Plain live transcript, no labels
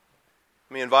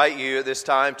Let me invite you at this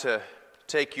time to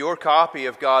take your copy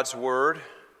of God's Word,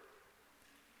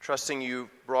 trusting you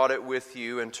brought it with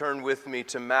you, and turn with me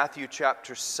to Matthew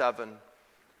chapter 7.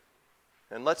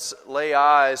 And let's lay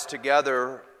eyes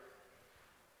together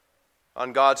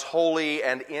on God's holy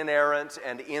and inerrant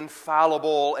and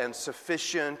infallible and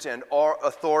sufficient and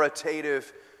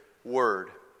authoritative Word.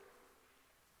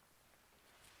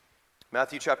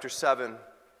 Matthew chapter 7,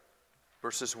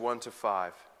 verses 1 to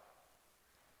 5.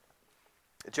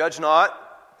 Judge not,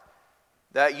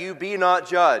 that you be not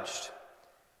judged.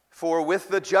 For with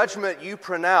the judgment you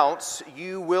pronounce,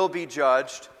 you will be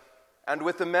judged, and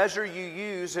with the measure you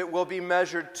use, it will be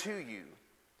measured to you.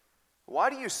 Why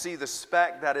do you see the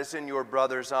speck that is in your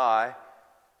brother's eye,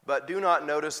 but do not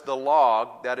notice the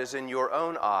log that is in your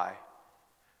own eye?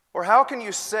 Or how can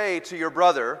you say to your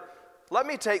brother, let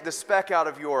me take the speck out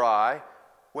of your eye,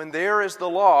 when there is the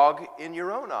log in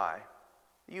your own eye?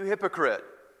 You hypocrite!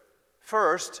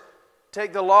 First,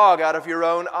 take the log out of your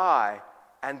own eye,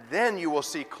 and then you will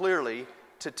see clearly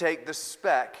to take the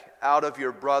speck out of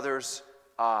your brother's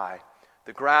eye.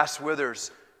 The grass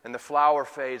withers and the flower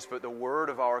fades, but the word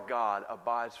of our God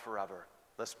abides forever.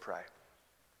 Let's pray.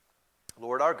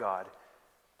 Lord our God,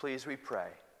 please we pray,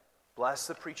 bless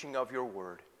the preaching of your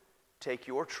word. Take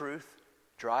your truth,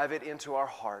 drive it into our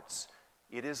hearts.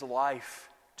 It is life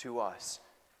to us.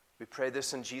 We pray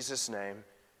this in Jesus' name.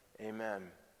 Amen.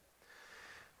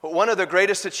 But one of the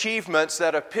greatest achievements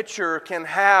that a pitcher can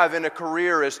have in a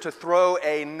career is to throw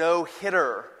a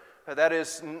no-hitter. That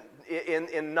is,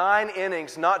 in 9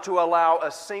 innings, not to allow a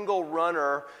single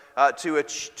runner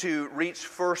to reach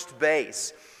first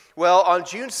base. Well, on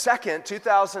June 2nd,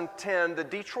 2010, the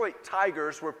Detroit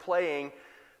Tigers were playing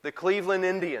the Cleveland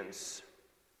Indians.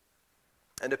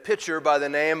 And a pitcher by the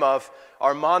name of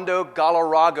Armando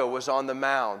Galarraga was on the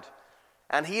mound.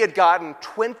 And he had gotten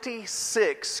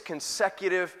 26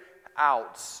 consecutive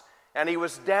outs. And he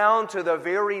was down to the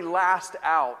very last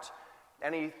out.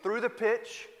 And he threw the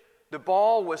pitch. The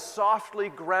ball was softly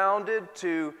grounded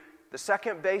to the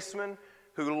second baseman,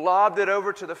 who lobbed it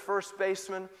over to the first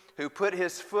baseman, who put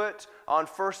his foot on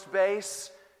first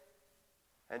base.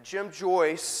 And Jim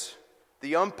Joyce,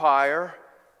 the umpire,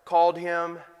 called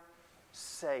him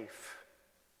safe.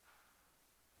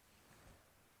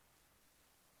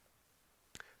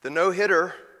 The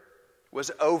no-hitter was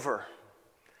over.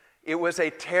 It was a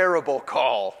terrible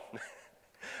call.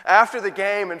 After the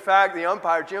game, in fact, the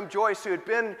umpire, Jim Joyce, who had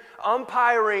been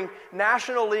umpiring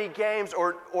National League games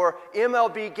or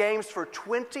MLB games for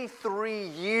 23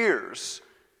 years,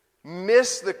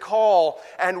 missed the call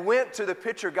and went to the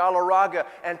pitcher, Galarraga,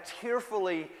 and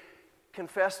tearfully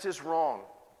confessed his wrong.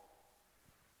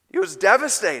 It was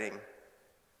devastating.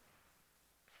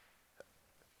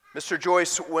 Mr.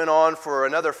 Joyce went on for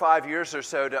another 5 years or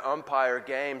so to umpire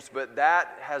games, but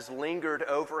that has lingered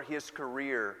over his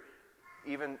career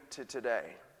even to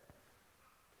today.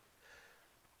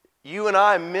 You and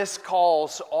I miss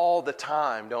calls all the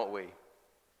time, don't we?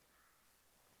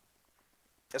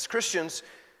 As Christians,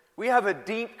 we have a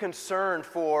deep concern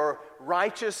for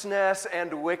righteousness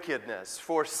and wickedness,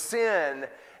 for sin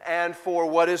and for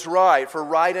what is right, for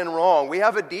right and wrong. We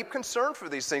have a deep concern for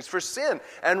these things, for sin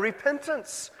and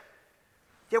repentance.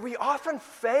 Yet we often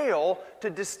fail to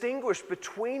distinguish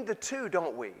between the two,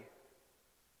 don't we?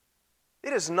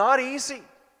 It is not easy.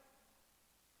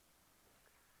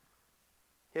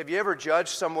 Have you ever judged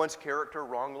someone's character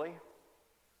wrongly?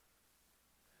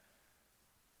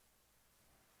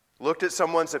 Looked at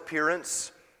someone's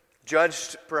appearance,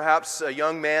 judged perhaps a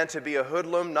young man to be a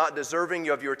hoodlum, not deserving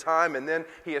of your time, and then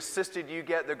he assisted you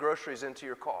get the groceries into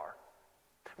your car.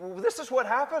 Well, this is what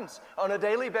happens on a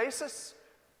daily basis.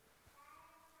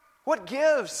 What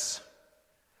gives?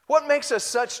 What makes us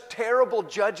such terrible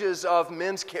judges of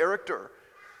men's character,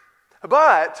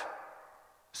 but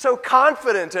so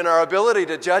confident in our ability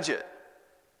to judge it?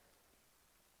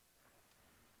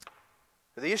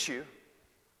 The issue,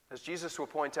 as Jesus will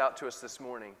point out to us this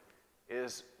morning,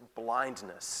 is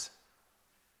blindness.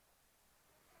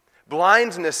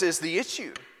 Blindness is the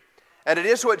issue. And it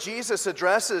is what Jesus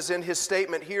addresses in his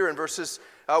statement here in verses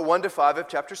 1 to 5 of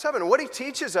chapter 7. And what he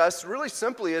teaches us really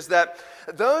simply is that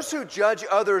those who judge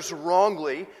others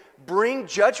wrongly bring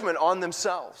judgment on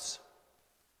themselves.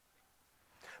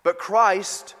 But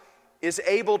Christ is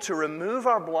able to remove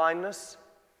our blindness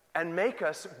and make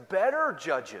us better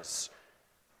judges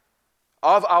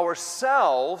of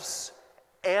ourselves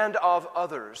and of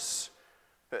others.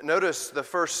 Notice the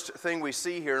first thing we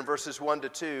see here in verses 1 to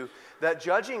 2, that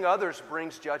judging others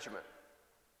brings judgment.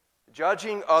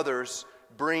 Judging others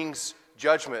brings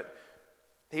judgment.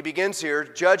 He begins here,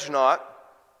 judge not,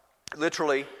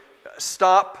 literally,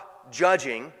 stop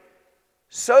judging,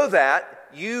 so that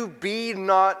you be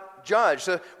not judged.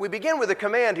 So we begin with a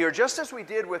command here, just as we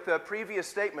did with the previous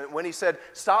statement when he said,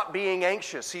 stop being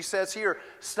anxious. He says here,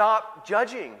 stop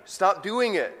judging, stop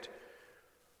doing it.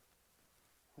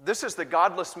 This is the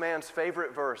godless man's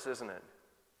favorite verse, isn't it?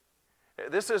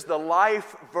 This is the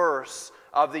life verse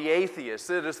of the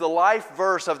atheist. It is the life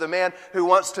verse of the man who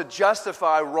wants to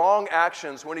justify wrong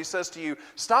actions when he says to you,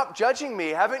 stop judging me.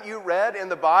 Haven't you read in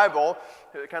the Bible,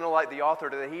 kind of like the author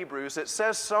to the Hebrews, it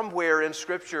says somewhere in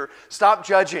Scripture, stop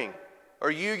judging, or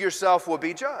you yourself will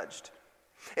be judged.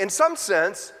 In some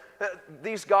sense,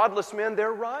 these godless men,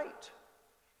 they're right.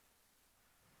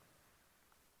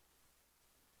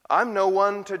 I'm no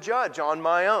one to judge on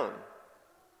my own.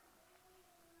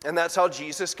 And that's how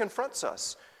Jesus confronts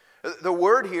us. The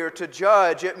word here, to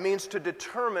judge, it means to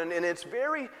determine. In its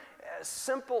very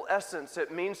simple essence,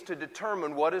 it means to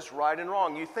determine what is right and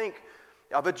wrong. You think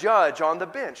of a judge on the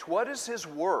bench. What is his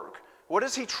work? What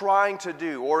is he trying to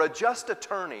do? Or a just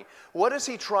attorney. What is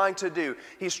he trying to do?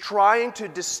 He's trying to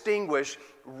distinguish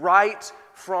right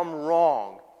from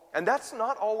wrong. And that's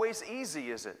not always easy,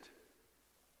 is it?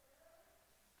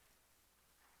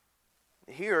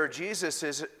 Here, Jesus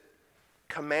is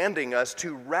commanding us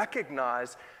to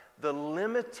recognize the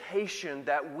limitation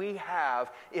that we have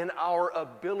in our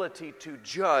ability to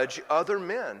judge other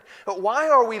men. But why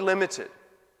are we limited?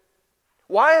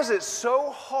 Why is it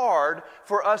so hard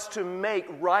for us to make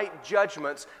right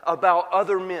judgments about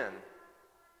other men?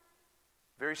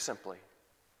 Very simply,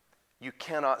 you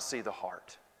cannot see the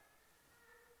heart.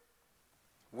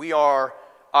 We are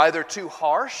either too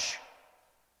harsh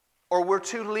or we're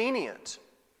too lenient.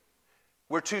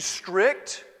 We're too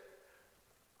strict,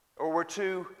 or we're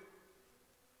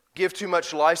give too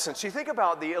much license. You think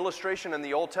about the illustration in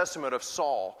the Old Testament of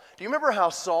Saul. Do you remember how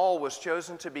Saul was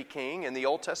chosen to be king in the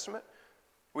Old Testament?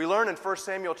 We learn in 1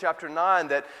 Samuel chapter 9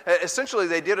 that essentially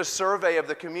they did a survey of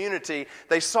the community.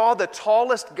 They saw the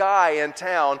tallest guy in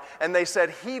town, and they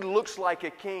said, he looks like a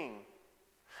king.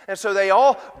 And so they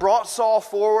all brought Saul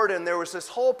forward, and there was this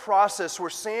whole process where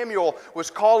Samuel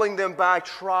was calling them by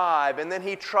tribe, and then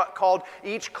he called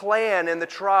each clan in the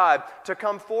tribe to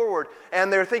come forward.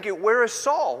 And they're thinking, where is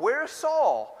Saul? Where is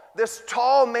Saul? This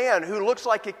tall man who looks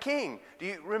like a king. Do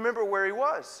you remember where he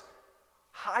was?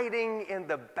 Hiding in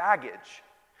the baggage.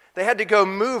 They had to go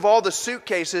move all the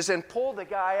suitcases and pull the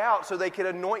guy out so they could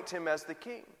anoint him as the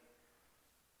king.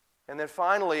 And then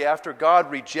finally, after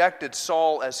God rejected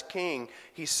Saul as king,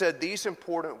 he said these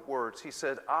important words. He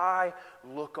said, I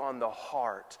look on the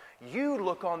heart. You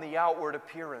look on the outward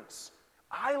appearance.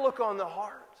 I look on the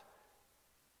heart.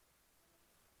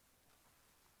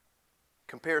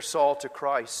 Compare Saul to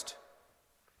Christ,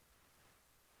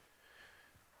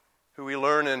 who we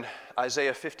learn in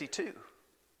Isaiah 52,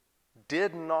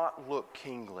 did not look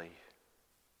kingly,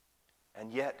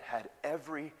 and yet had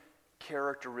every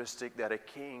characteristic that a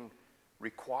king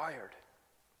required.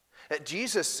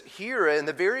 Jesus here in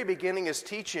the very beginning is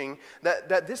teaching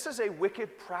that this is a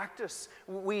wicked practice.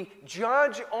 We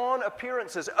judge on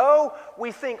appearances. Oh,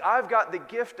 we think I've got the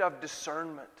gift of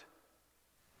discernment.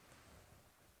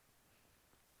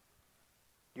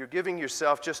 You're giving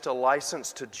yourself just a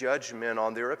license to judge men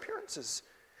on their appearances.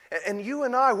 And you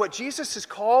and I, what Jesus is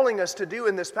calling us to do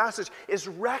in this passage is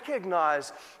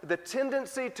recognize the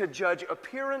tendency to judge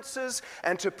appearances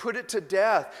and to put it to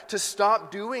death, to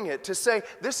stop doing it, to say,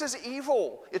 this is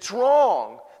evil, it's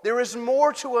wrong. There is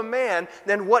more to a man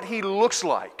than what he looks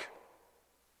like.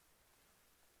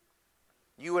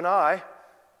 You and I,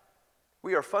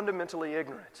 we are fundamentally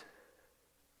ignorant.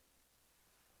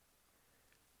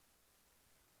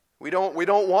 We don't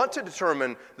want to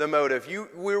determine the motive.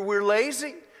 We're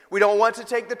lazy. We don't want to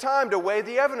take the time to weigh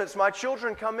the evidence. My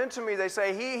children come into me, they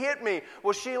say, he hit me.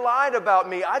 Well, she lied about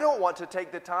me. I don't want to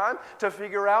take the time to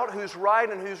figure out who's right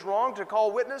and who's wrong, to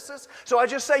call witnesses. So I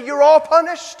just say, you're all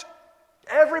punished.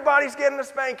 Everybody's getting a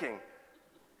spanking.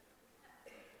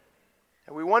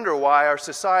 And we wonder why our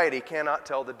society cannot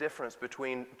tell the difference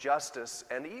between justice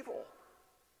and evil.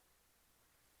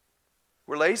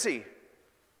 We're lazy.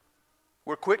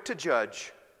 We're quick to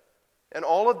judge. And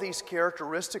all of these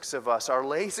characteristics of us, our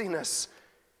laziness,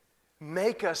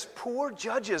 make us poor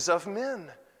judges of men.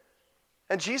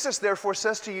 And Jesus therefore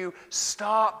says to you,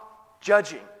 stop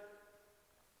judging.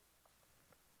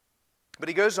 But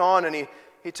he goes on and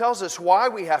he tells us why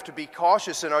we have to be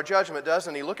cautious in our judgment,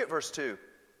 doesn't he? Look at verse 2.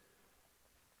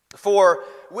 For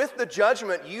with the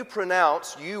judgment you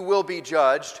pronounce, you will be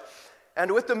judged, and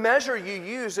with the measure you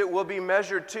use, it will be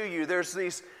measured to you. There's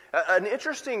an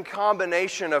interesting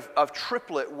combination of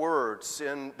triplet words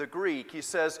in the Greek. He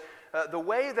says, the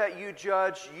way that you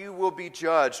judge, you will be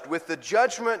judged. With the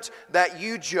judgment that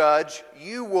you judge,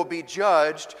 you will be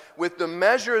judged. With the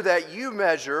measure that you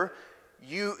measure,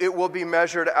 it will be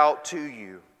measured out to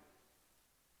you.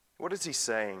 What is he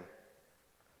saying?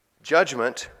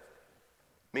 Judgment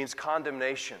means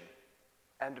condemnation,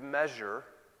 and measure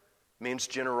means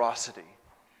generosity.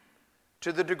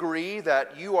 To the degree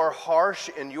that you are harsh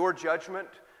in your judgment,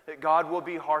 that God will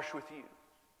be harsh with you.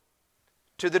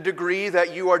 To the degree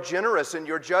that you are generous in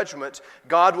your judgment,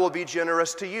 God will be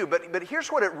generous to you. But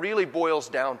here's what it really boils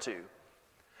down to.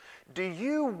 Do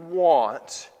you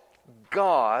want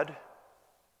God,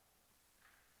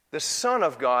 the Son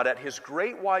of God, at His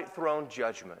great white throne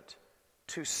judgment,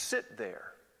 to sit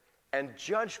there and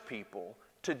judge people,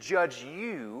 to judge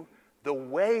you the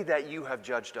way that you have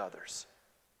judged others?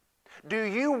 Do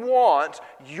you want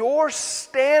your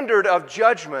standard of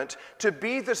judgment to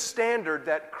be the standard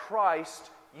that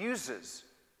Christ uses?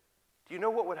 Do you know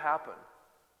what would happen?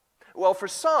 Well, for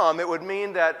some, it would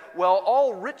mean that,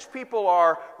 all rich people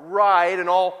are right and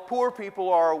all poor people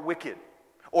are wicked,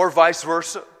 or vice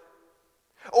versa.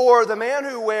 Or the man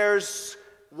who wears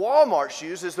Walmart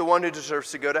shoes is the one who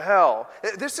deserves to go to hell.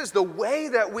 This is the way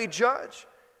that we judge.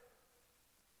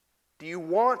 Do you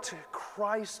want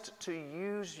Christ to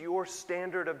use your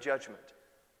standard of judgment?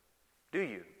 Do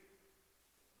you?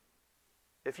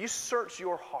 If you search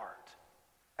your heart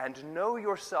and know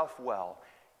yourself well,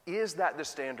 is that the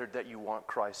standard that you want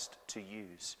Christ to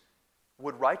use?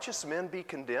 Would righteous men be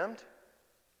condemned?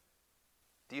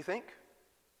 Do you think?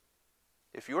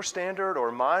 If your standard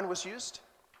or mine was used,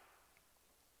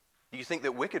 do you think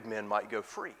that wicked men might go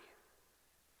free?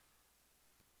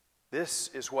 This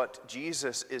is what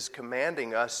Jesus is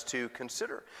commanding us to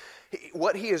consider.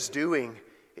 What He is doing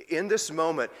in this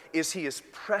moment is He is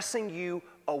pressing you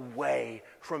away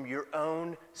from your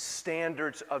own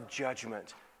standards of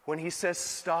judgment. When He says,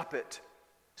 stop it,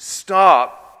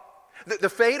 stop. The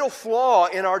fatal flaw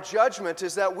in our judgment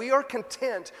is that we are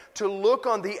content to look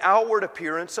on the outward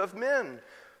appearance of men.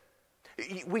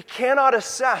 We cannot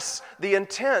assess the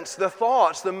intents, the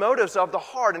thoughts, the motives of the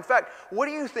heart. In fact, what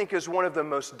do you think is one of the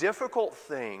most difficult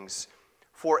things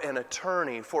for an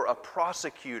attorney, for a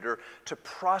prosecutor to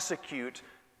prosecute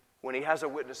when he has a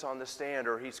witness on the stand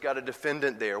or he's got a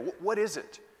defendant there? What is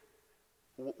it?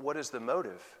 What is the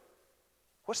motive?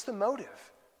 What's the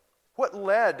motive? What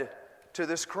led to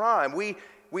this crime? We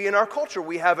in our culture,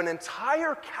 we have an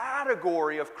entire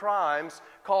category of crimes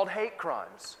called hate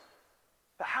crimes.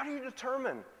 But how do you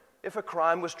determine if a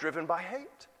crime was driven by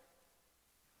hate?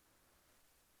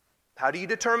 How do you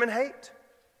determine hate?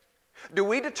 Do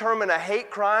we determine a hate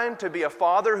crime to be a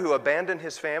father who abandoned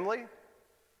his family?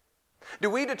 Do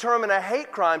we determine a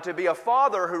hate crime to be a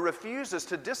father who refuses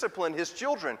to discipline his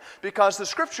children because the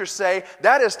Scriptures say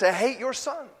that is to hate your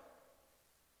son?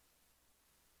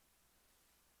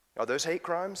 Are those hate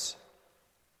crimes?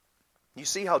 You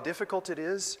see how difficult it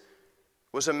is?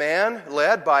 Was a man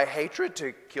led by hatred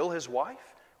to kill his wife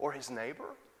or his neighbor?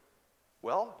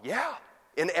 Well, yeah,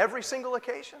 in every single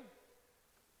occasion.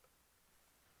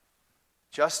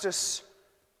 Justice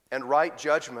and right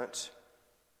judgment,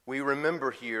 we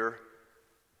remember here,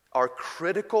 are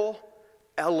critical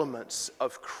elements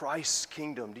of Christ's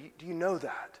kingdom. Do you know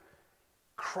that?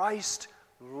 Christ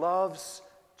loves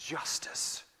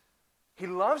justice. He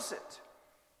loves it.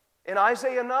 In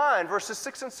Isaiah 9, verses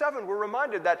 6 and 7, we're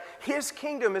reminded that His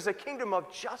kingdom is a kingdom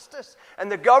of justice,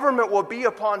 and the government will be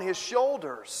upon His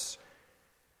shoulders.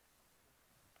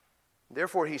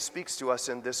 Therefore, He speaks to us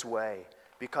in this way,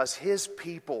 because His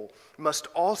people must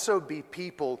also be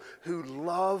people who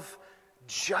love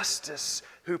justice,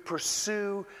 who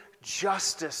pursue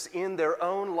justice in their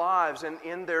own lives and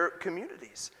in their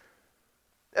communities.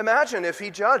 Imagine if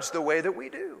He judged the way that we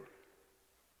do.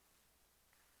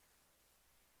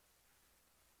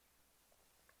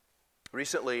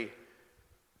 Recently,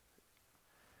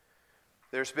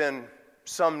 there's been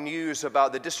some news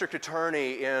about the district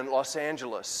attorney in Los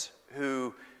Angeles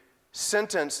who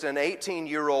sentenced an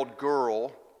 18-year-old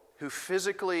girl who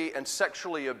physically and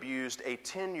sexually abused a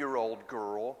 10-year-old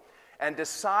girl and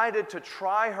decided to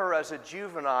try her as a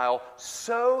juvenile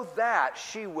so that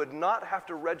she would not have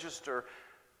to register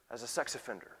as a sex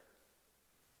offender.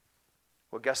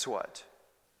 Well, guess what?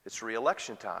 It's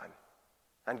re-election time.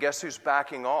 And guess who's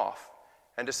backing off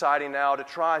and deciding now to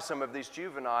try some of these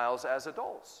juveniles as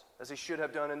adults, as he should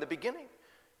have done in the beginning?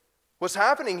 What's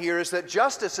happening here is that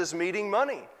justice is meeting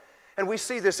money. And we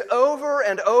see this over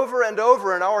and over and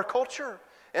over in our culture,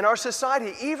 in our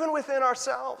society, even within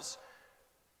ourselves,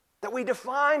 that we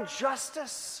define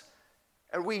justice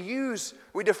And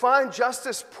we define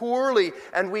justice poorly,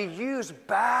 and we use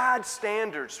bad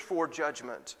standards for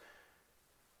judgment.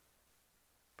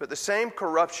 But the same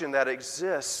corruption that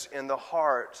exists in the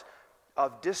heart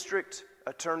of District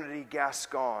Attorney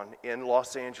Gascon in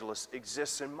Los Angeles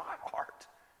exists in my heart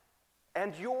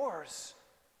and yours.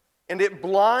 And it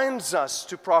blinds us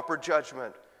to proper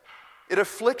judgment. It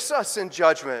afflicts us in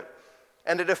judgment.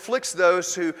 And it afflicts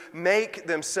those who make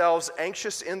themselves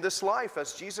anxious in this life,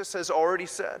 as Jesus has already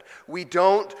said. We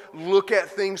don't look at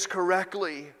things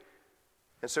correctly.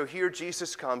 And so here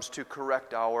Jesus comes to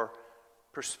correct our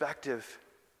perspective.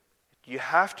 You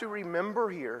have to remember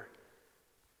here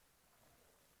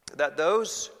that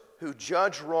those who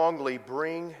judge wrongly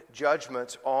bring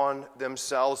judgment on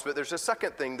themselves. But there's a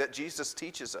second thing that Jesus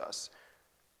teaches us.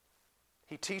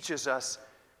 He teaches us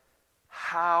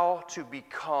how to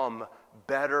become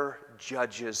better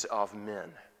judges of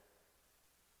men.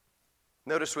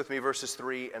 Notice with me verses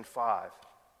 3 and 5.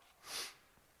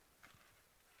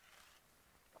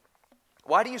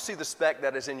 Why do you see the speck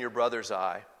that is in your brother's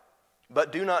eye,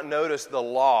 but do not notice the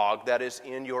log that is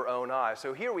in your own eye?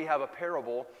 So here we have a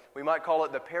parable. We might call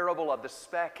it the parable of the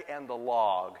speck and the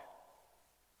log.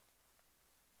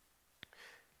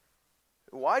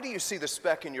 Why do you see the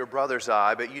speck in your brother's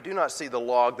eye, but you do not see the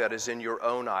log that is in your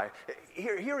own eye?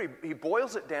 Here he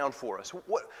boils it down for us.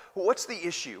 What's the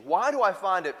issue? Why do I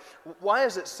find it? Why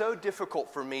is it so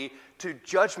difficult for me to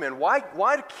judge men?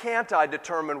 Why can't I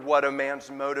determine what a man's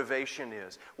motivation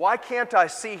is? Why can't I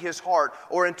see his heart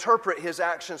or interpret his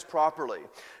actions properly?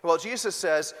 Well, Jesus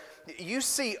says, you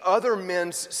see other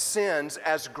men's sins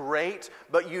as great,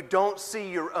 but you don't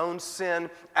see your own sin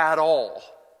at all.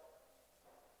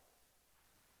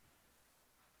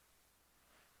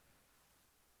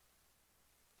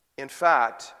 In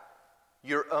fact,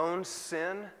 your own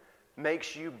sin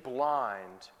makes you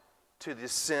blind to the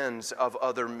sins of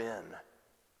other men.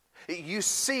 You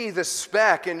see the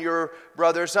speck in your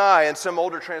brother's eye. In some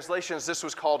older translations, this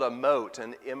was called a mote,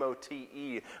 an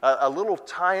M-O-T-E, a little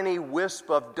tiny wisp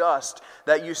of dust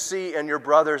that you see in your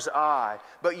brother's eye,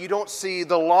 but you don't see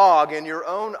the log in your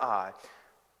own eye.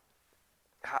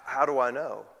 How do I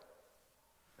know?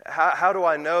 How do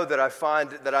I know that I find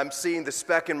that I'm seeing the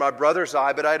speck in my brother's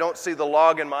eye, but I don't see the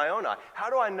log in my own eye? How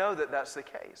do I know that that's the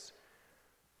case?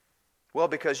 Well,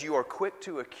 because you are quick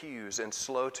to accuse and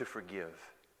slow to forgive.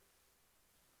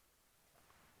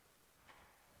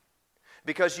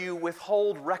 Because you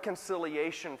withhold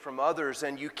reconciliation from others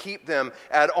and you keep them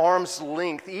at arm's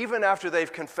length even after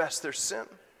they've confessed their sin.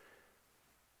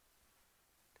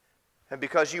 And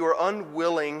because you are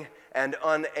unwilling and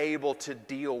unable to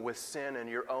deal with sin in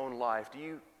your own life.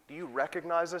 Do you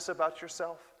recognize this about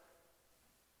yourself?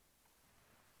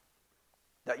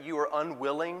 That you are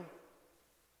unwilling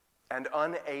and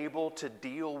unable to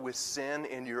deal with sin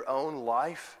in your own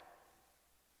life?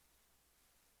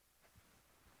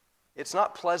 It's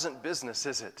not pleasant business,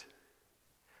 is it?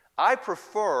 I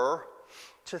prefer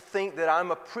to think that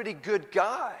I'm a pretty good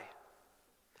guy.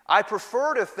 I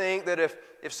prefer to think that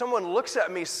if someone looks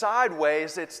at me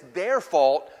sideways, it's their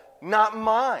fault, not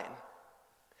mine.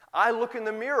 I look in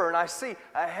the mirror and I see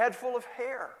a head full of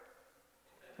hair.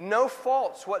 No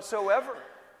faults whatsoever.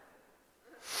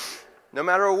 No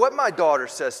matter what my daughter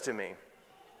says to me.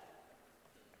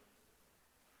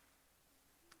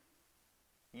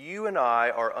 You and I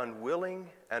are unwilling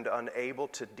and unable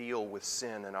to deal with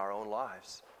sin in our own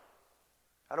lives.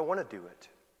 I don't want to do it.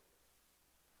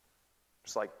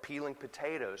 It's like peeling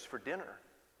potatoes for dinner.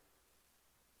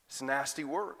 It's nasty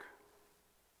work.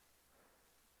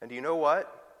 And do you know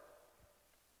what?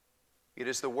 It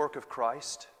is the work of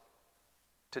Christ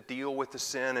to deal with the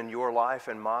sin in your life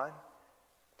and mine.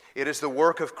 It is the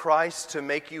work of Christ to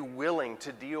make you willing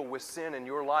to deal with sin in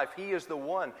your life. He is the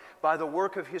one, by the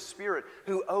work of His Spirit,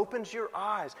 who opens your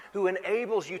eyes, who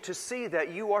enables you to see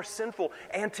that you are sinful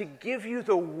and to give you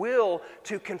the will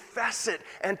to confess it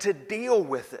and to deal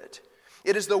with it.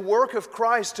 It is the work of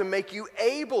Christ to make you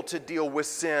able to deal with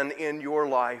sin in your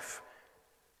life.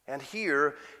 And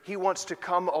here, He wants to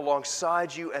come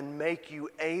alongside you and make you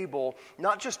able,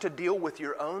 not just to deal with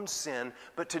your own sin,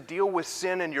 but to deal with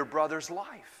sin in your brother's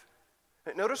life.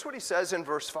 Notice what He says in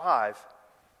verse 5.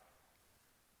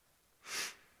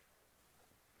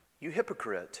 You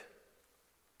hypocrite,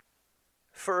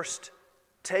 first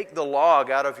take the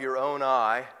log out of your own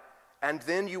eye, and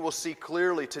then you will see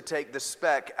clearly to take the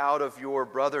speck out of your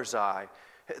brother's eye.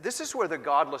 This is where the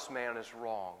godless man is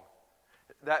wrong.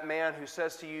 That man who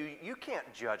says to you, you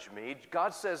can't judge me.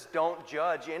 God says don't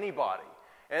judge anybody.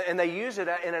 And they use it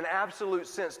in an absolute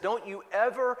sense. Don't you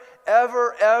ever,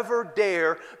 ever, ever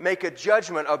dare make a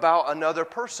judgment about another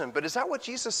person. But is that what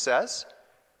Jesus says?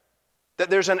 That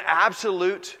there's an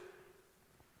absolute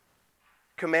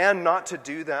command not to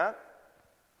do that?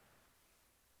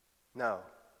 No.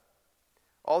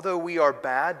 Although we are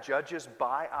bad judges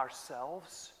by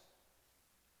ourselves,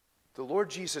 the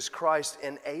Lord Jesus Christ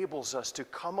enables us to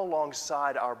come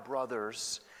alongside our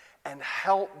brothers and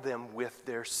help them with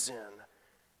their sin.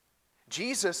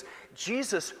 Jesus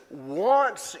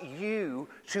wants you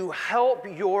to help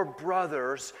your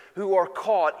brothers who are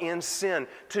caught in sin,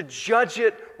 to judge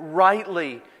it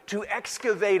rightly, to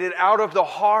excavate it out of the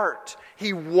heart.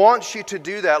 He wants you to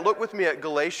do that. Look with me at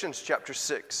Galatians chapter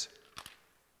 6.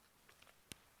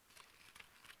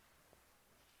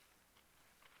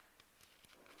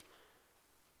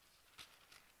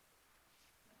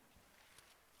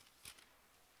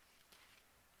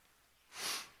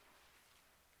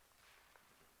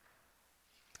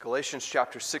 Galatians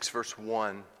chapter 6, verse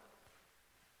 1.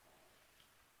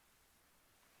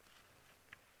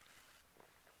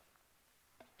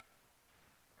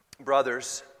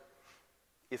 Brothers,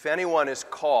 if anyone is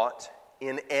caught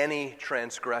in any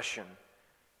transgression,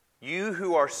 you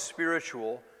who are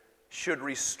spiritual should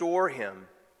restore him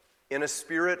in a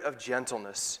spirit of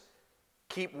gentleness.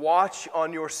 Keep watch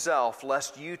on yourself,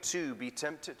 lest you too be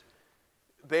tempted.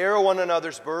 Bear one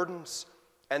another's burdens,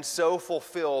 and so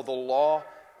fulfill the law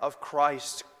of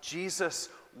Christ. Jesus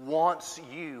wants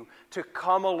you to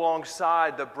come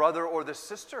alongside the brother or the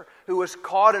sister who is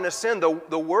caught in a sin.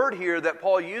 The word here that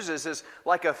Paul uses is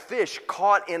like a fish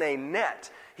caught in a net.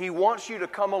 He wants you to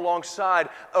come alongside,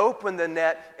 open the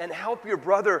net, and help your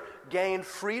brother gain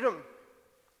freedom.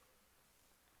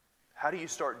 How do you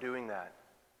start doing that?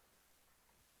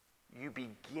 You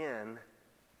begin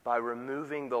by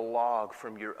removing the log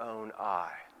from your own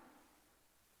eye.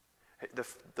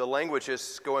 The language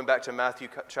is, going back to Matthew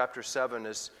chapter 7,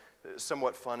 is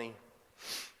somewhat funny.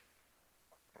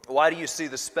 Why do you see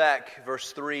the speck,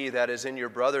 verse 3, that is in your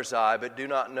brother's eye, but do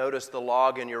not notice the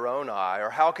log in your own eye?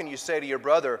 Or how can you say to your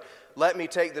brother, let me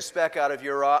take the speck out of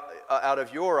your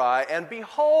eye, and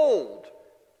behold,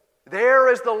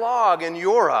 there is the log in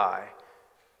your eye,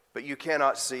 but you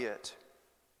cannot see it?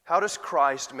 How does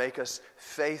Christ make us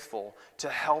faithful to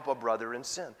help a brother in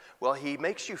sin? Well, He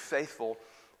makes you faithful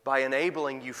by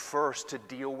enabling you first to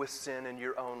deal with sin in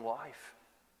your own life.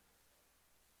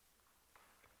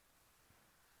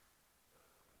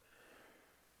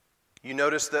 You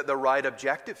notice that the right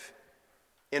objective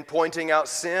in pointing out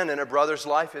sin in a brother's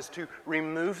life is to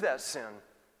remove that sin.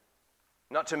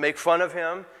 Not to make fun of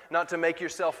him, not to make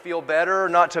yourself feel better,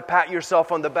 not to pat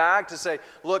yourself on the back, to say,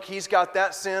 look, he's got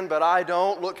that sin, but I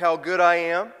don't. Look how good I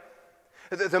am.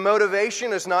 The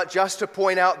motivation is not just to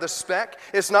point out the speck.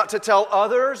 It's not to tell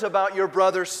others about your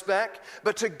brother's speck,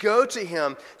 but to go to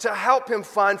him, to help him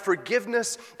find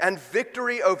forgiveness and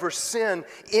victory over sin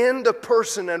in the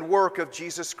person and work of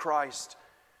Jesus Christ.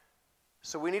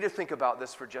 So we need to think about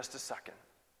this for just a second.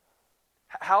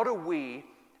 How do we,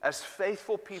 as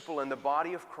faithful people in the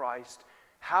body of Christ,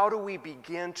 how do we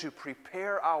begin to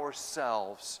prepare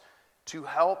ourselves to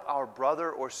help our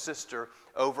brother or sister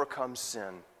overcome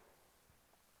sin?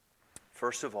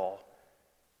 First of all,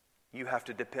 you have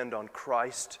to depend on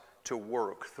Christ to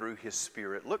work through His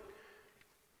Spirit. Look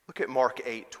at Mark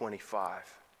 8:25.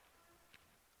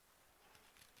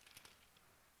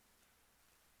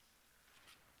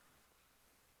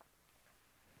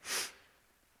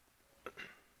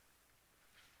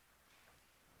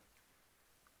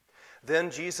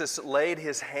 Then Jesus laid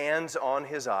His hands on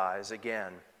his eyes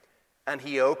again, and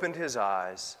he opened his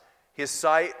eyes. His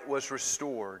sight was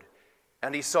restored,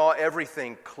 and he saw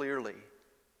everything clearly.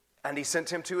 And he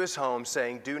sent him to his home,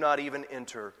 saying, do not even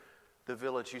enter the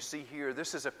village. You see here,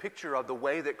 this is a picture of the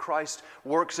way that Christ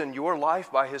works in your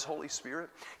life by His Holy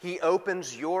Spirit. He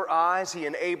opens your eyes. He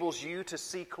enables you to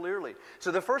see clearly.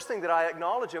 So the first thing that I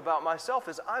acknowledge about myself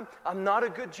is I'm not a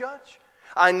good judge.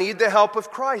 I need the help of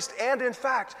Christ. And in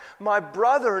fact, my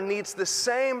brother needs the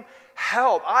same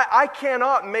help. I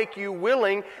cannot make you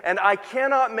willing, and I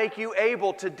cannot make you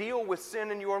able to deal with sin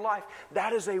in your life.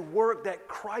 That is a work that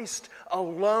Christ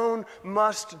alone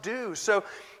must do. So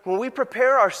when we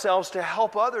prepare ourselves to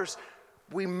help others,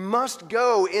 we must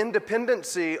go in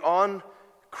dependency on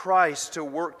Christ to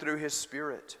work through His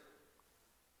Spirit.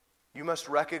 You must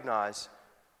recognize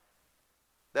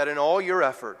that in all your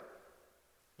effort,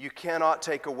 you cannot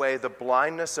take away the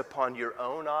blindness upon your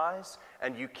own eyes,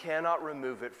 and you cannot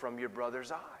remove it from your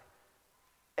brother's eye.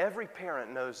 Every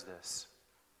parent knows this.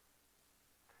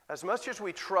 As much as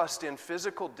we trust in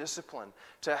physical discipline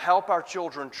to help our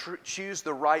children choose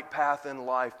the right path in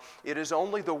life, it is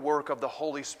only the work of the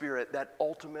Holy Spirit that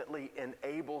ultimately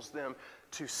enables them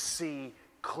to see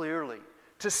clearly,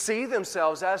 to see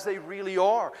themselves as they really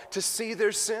are, to see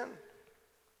their sin.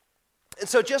 And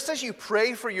so just as you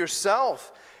pray for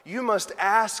yourself, you must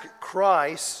ask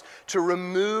Christ to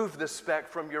remove the speck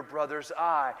from your brother's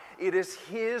eye. It is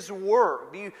His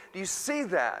work. Do you see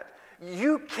that?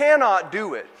 You cannot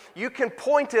do it. You can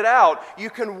point it out. You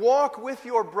can walk with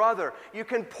your brother. You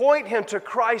can point him to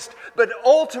Christ. But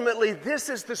ultimately, this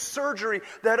is the surgery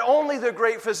that only the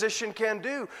great physician can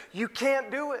do. You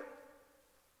can't do it.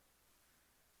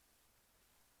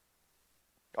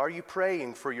 Are you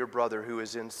praying for your brother who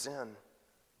is in sin?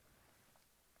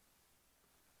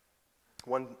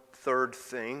 One third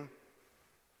thing,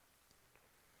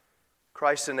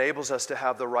 Christ enables us to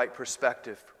have the right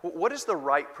perspective. What is the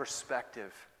right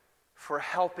perspective for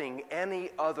helping any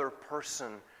other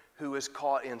person who is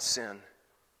caught in sin?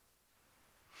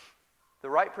 The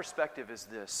right perspective is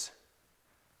this,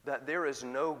 that there is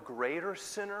no greater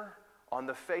sinner on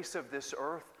the face of this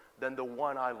earth than the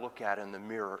one I look at in the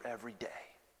mirror every day.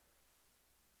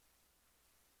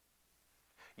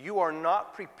 You are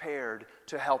not prepared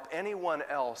to help anyone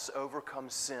else overcome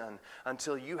sin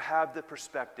until you have the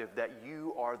perspective that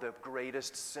you are the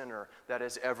greatest sinner that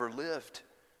has ever lived.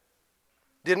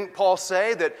 Didn't Paul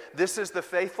say that this is the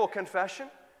faithful confession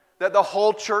that the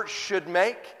whole church should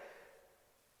make?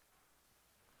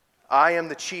 I am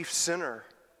the chief sinner.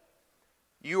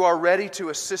 You are ready to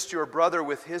assist your brother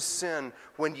with his sin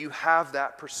when you have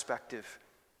that perspective.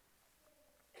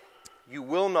 You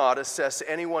will not assess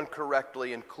anyone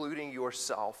correctly, including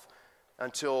yourself,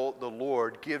 until the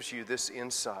Lord gives you this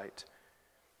insight.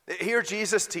 Here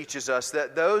Jesus teaches us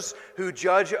that those who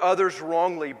judge others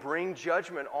wrongly bring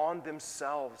judgment on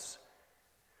themselves.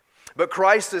 But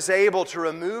Christ is able to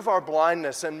remove our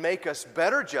blindness and make us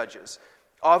better judges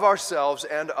of ourselves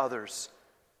and others.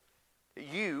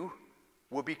 You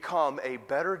will become a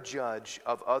better judge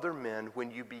of other men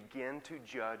when you begin to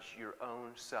judge your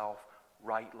own self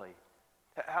rightly.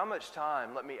 How much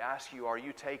time, let me ask you, are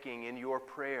you taking in your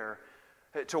prayer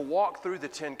to walk through the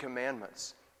 10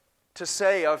 Commandments? To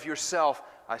say of yourself,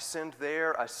 I sinned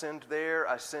there, I sinned there,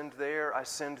 I sinned there, I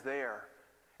sinned there.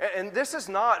 And this is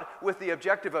not with the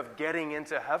objective of getting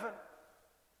into heaven.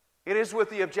 It is with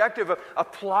the objective of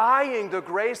applying the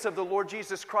grace of the Lord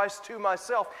Jesus Christ to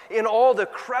myself in all the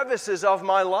crevices of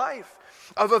my life,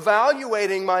 of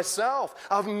evaluating myself,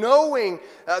 of knowing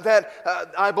that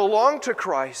I belong to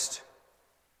Christ.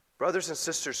 Brothers and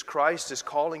sisters, Christ is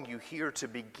calling you here to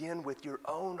begin with your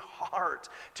own heart,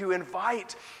 to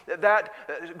invite that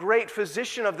great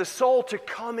physician of the soul to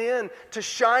come in, to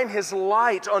shine His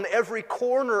light on every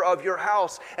corner of your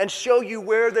house and show you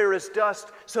where there is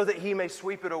dust so that He may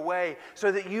sweep it away,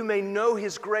 so that you may know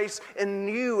His grace in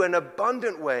new and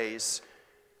abundant ways.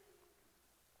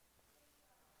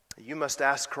 You must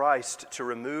ask Christ to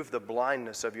remove the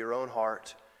blindness of your own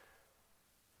heart.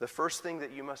 The first thing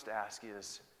that you must ask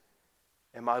is,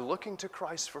 am I looking to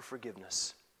Christ for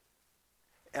forgiveness?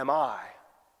 Am I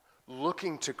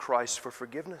looking to Christ for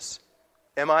forgiveness?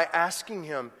 Am I asking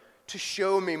Him to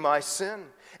show me my sin?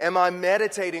 Am I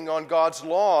meditating on God's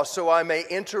law so I may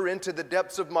enter into the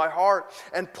depths of my heart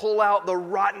and pull out the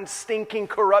rotten, stinking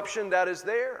corruption that is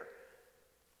there?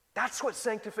 That's what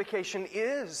sanctification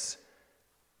is.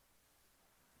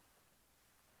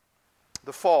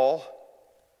 The fall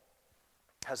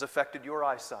has affected your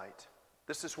eyesight.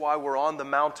 This is why we're on the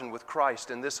mountain with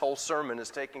Christ, and this whole sermon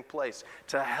is taking place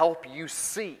to help you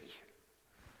see.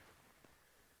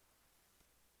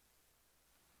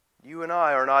 You and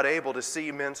I are not able to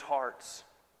see men's hearts.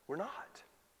 We're not.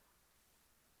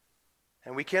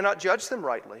 And we cannot judge them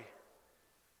rightly.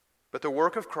 But the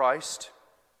work of Christ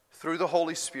through the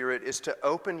Holy Spirit is to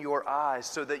open your eyes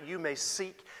so that you may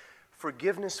seek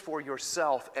forgiveness for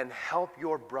yourself and help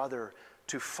your brother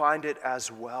to find it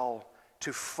as well.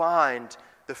 To find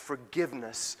the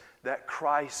forgiveness that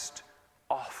Christ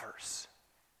offers.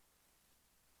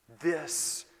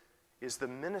 This is the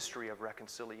ministry of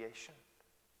reconciliation.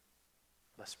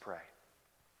 Let's pray.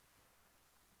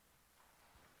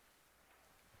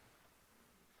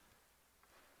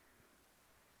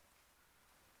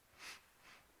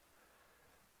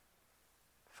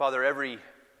 Father, every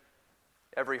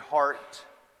heart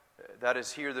that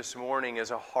is here this morning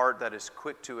is a heart that is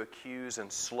quick to accuse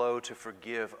and slow to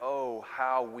forgive. Oh,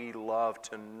 how we love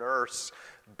to nurse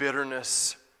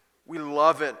bitterness. We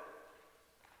love it.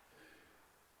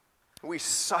 We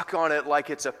suck on it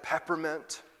like it's a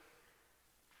peppermint.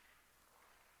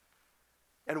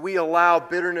 And we allow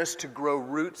bitterness to grow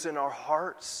roots in our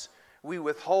hearts. We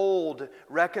withhold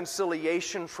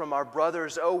reconciliation from our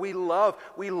brothers. Oh, we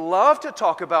love to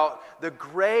talk about the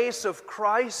grace of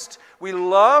Christ. We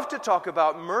love to talk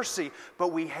about mercy,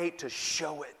 but we hate to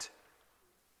show it.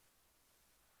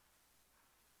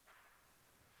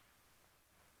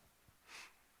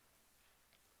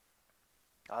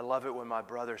 I love it when my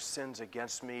brother sins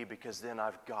against me because then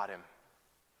I've got him.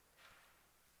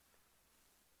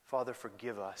 Father,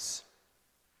 forgive us.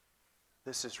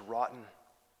 This is rotten.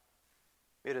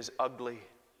 It is ugly.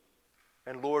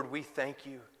 And Lord, we thank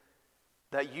you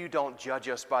that you don't judge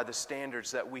us by the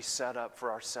standards that we set up for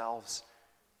ourselves.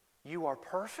 You are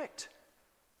perfect.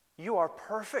 You are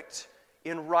perfect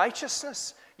in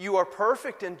righteousness. You are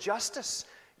perfect in justice.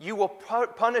 You will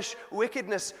punish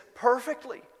wickedness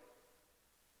perfectly.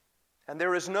 And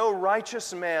there is no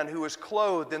righteous man who is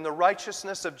clothed in the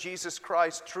righteousness of Jesus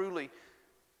Christ truly,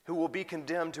 who will be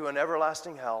condemned to an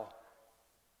everlasting hell.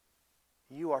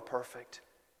 You are perfect.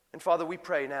 And Father, we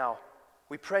pray now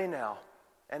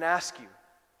and ask you,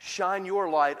 shine your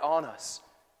light on us.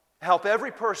 Help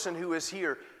every person who is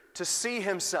here to see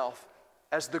himself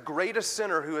as the greatest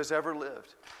sinner who has ever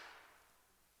lived,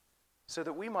 so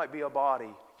that we might be a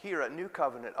body here at New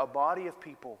Covenant, a body of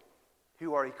people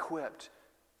who are equipped,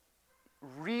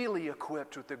 really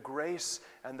equipped with the grace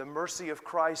and the mercy of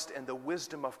Christ and the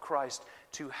wisdom of Christ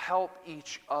to help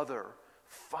each other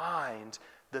find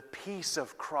the peace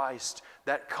of Christ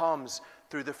that comes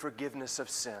through the forgiveness of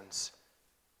sins.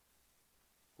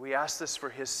 We ask this for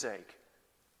His sake.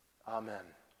 Amen.